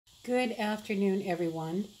Good afternoon,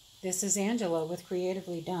 everyone. This is Angela with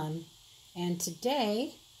Creatively Done, and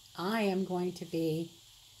today I am going to be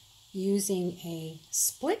using a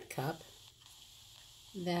split cup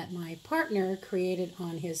that my partner created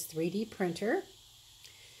on his 3D printer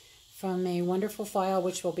from a wonderful file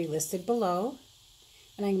which will be listed below.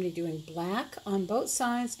 And I'm going to be doing black on both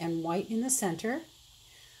sides and white in the center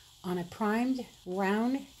on a primed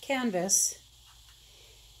round canvas,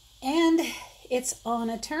 and it's on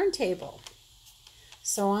a turntable.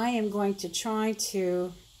 So I am going to try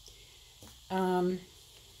to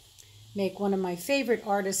make one of my favorite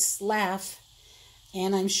artists laugh,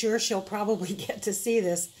 and I'm sure she'll probably get to see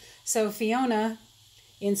this. So Fiona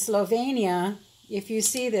in Slovenia, if you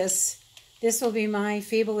see this, this will be my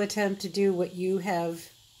feeble attempt to do what you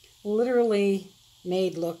have literally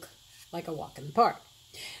made look like a walk in the park.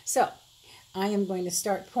 So I am going to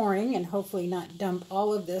start pouring and hopefully not dump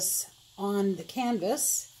all of this on the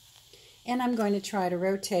canvas. And I'm going to try to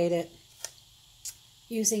rotate it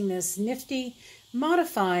using this nifty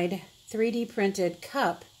modified 3D printed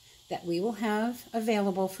cup that we will have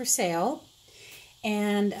available for sale.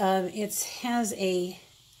 And it has a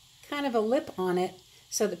kind of a lip on it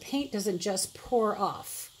so the paint doesn't just pour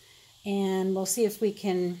off. And we'll see if we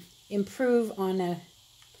can improve on a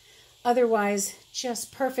otherwise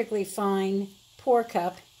just perfectly fine pour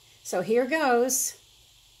cup. So here goes.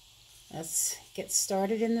 Let's get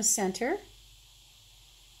started in the center,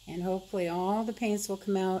 and hopefully all the paints will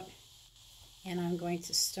come out. And I'm going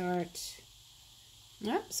to start,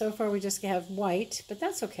 so far we just have white, but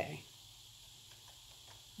that's okay.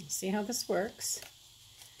 Let's see how this works.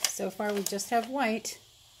 So far we just have white,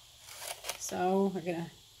 so we're going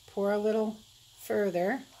to pour a little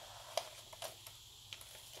further.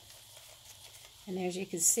 And as you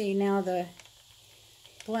can see, now the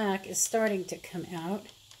black is starting to come out.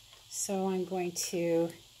 So I'm going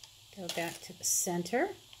to go back to the center.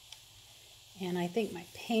 And I think my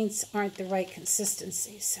paints aren't the right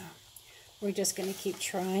consistency, so we're just going to keep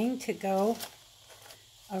trying to go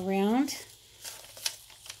around.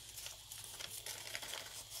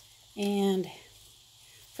 And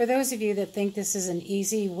for those of you that think this is an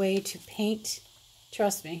easy way to paint,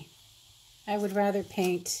 trust me, I would rather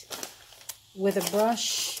paint with a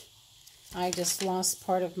brush. I just lost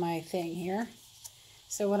part of my thing here.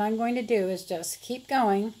 So what I'm going to do is just keep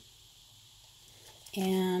going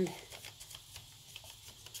and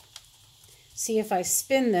see if I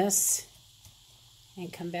spin this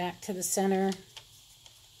and come back to the center,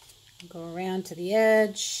 go around to the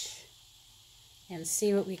edge and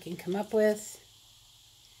see what we can come up with.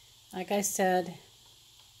 Like I said,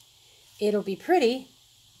 it'll be pretty,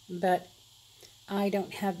 but I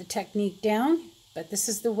don't have the technique down, but this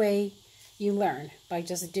is the way you learn, by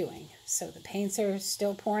just doing. So the paints are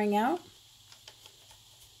still pouring out.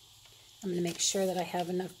 I'm going to make sure that I have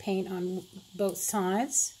enough paint on both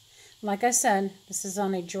sides. Like I said, this is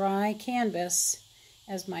on a dry canvas,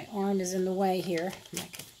 as my arm is in the way here. I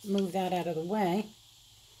can move that out of the way.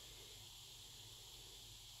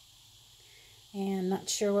 And not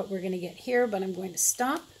sure what we're going to get here, but I'm going to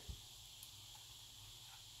stop.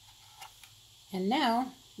 And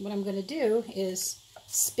now what I'm going to do is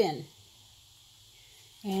spin.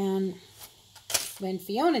 And when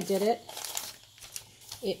Fiona did it,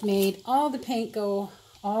 it made all the paint go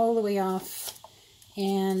all the way off.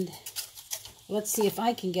 And let's see if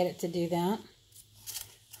I can get it to do that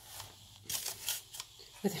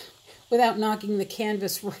without knocking the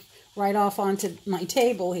canvas right off onto my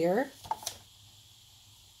table here.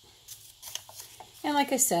 And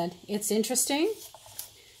like I said, it's interesting.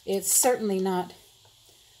 It's certainly not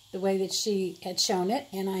the way that she had shown it,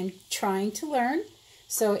 and I'm trying to learn.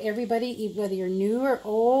 So everybody, whether you're new or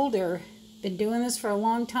old or been doing this for a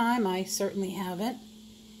long time, I certainly haven't,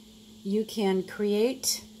 you can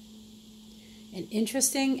create an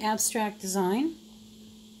interesting abstract design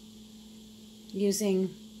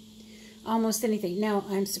using almost anything. Now,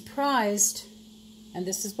 I'm surprised, and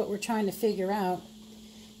this is what we're trying to figure out,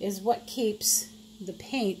 is what keeps the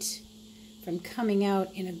paint from coming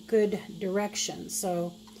out in a good direction.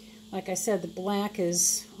 So, like I said, the black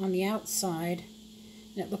is on the outside,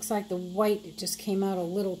 and it looks like the white, it just came out a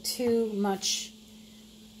little too much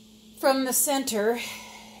from the center.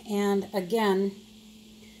 And again,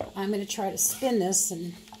 I'm going to try to spin this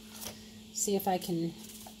and see if I can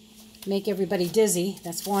make everybody dizzy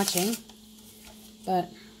that's watching. But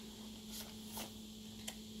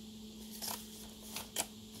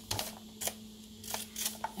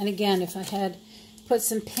and again, if I had put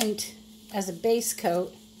some paint as a base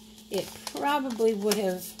coat, it probably would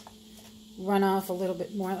have run off a little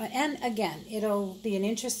bit more. And again, it'll be an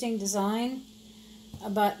interesting design.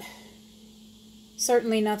 but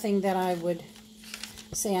certainly nothing that I would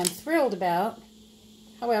say I'm thrilled about.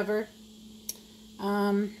 However,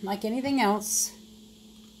 like anything else,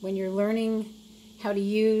 when you're learning how to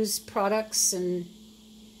use products and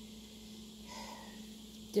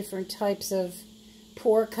different types of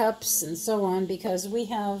pour cups and so on, because we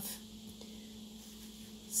have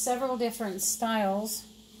several different styles.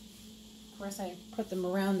 Of course, I put them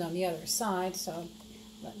around on the other side, so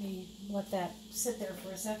let me let that sit there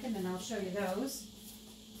for a second and I'll show you those.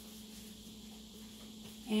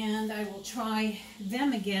 And I will try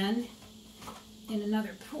them again in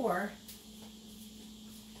another pour.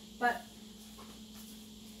 But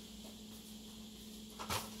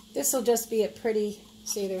this will just be a pretty,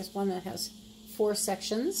 see, there's one that has 4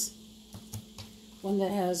 sections, one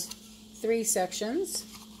that has 3 sections,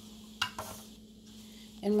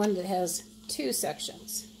 and one that has 2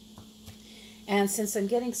 sections. And since I'm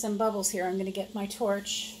getting some bubbles here, I'm going to get my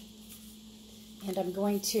torch, and I'm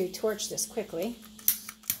going to torch this quickly.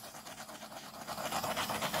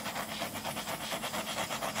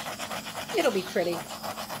 It'll be pretty.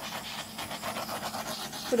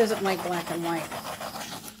 Who doesn't like black and white?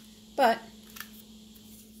 But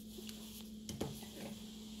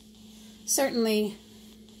certainly,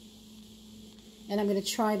 and I'm going to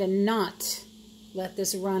try to not let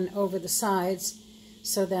this run over the sides,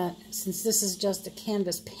 so that since this is just a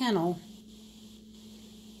canvas panel,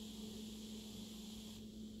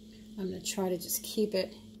 I'm going to try to just keep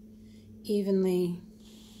it evenly.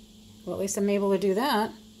 Well, at least I'm able to do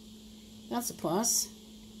that. That's a plus.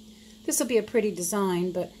 This will be a pretty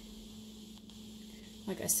design, but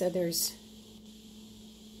like I said, there's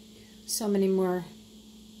so many more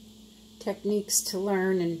techniques to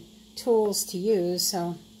learn and tools to use,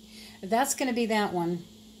 so that's going to be that one.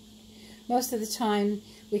 Most of the time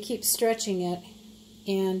we keep stretching it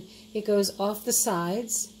and it goes off the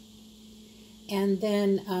sides, and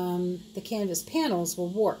then the canvas panels will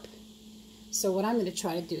warp. So what I'm going to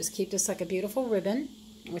try to do is keep this like a beautiful ribbon,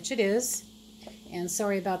 which it is. And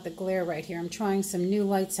sorry about the glare right here. I'm trying some new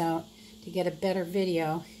lights out to get a better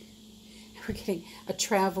video. We're getting a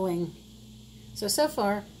traveling. So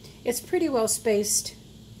far, it's pretty well spaced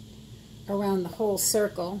around the whole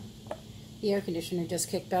circle. The air conditioner just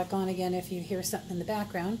kicked back on again if you hear something in the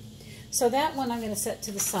background. So that one I'm going to set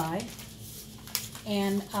to the side.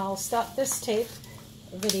 And I'll stop this tape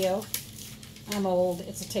video. I'm old.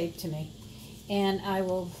 It's a tape to me. And I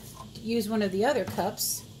will use one of the other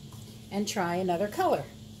cups and try another color.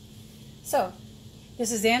 So,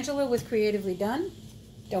 this is Angela with Creatively Done.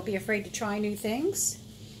 Don't be afraid to try new things.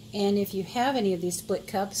 And if you have any of these split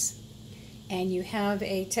cups and you have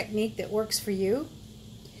a technique that works for you,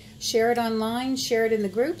 share it online, share it in the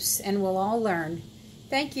groups, and we'll all learn.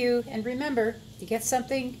 Thank you, and remember to get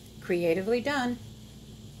something creatively done.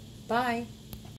 Bye.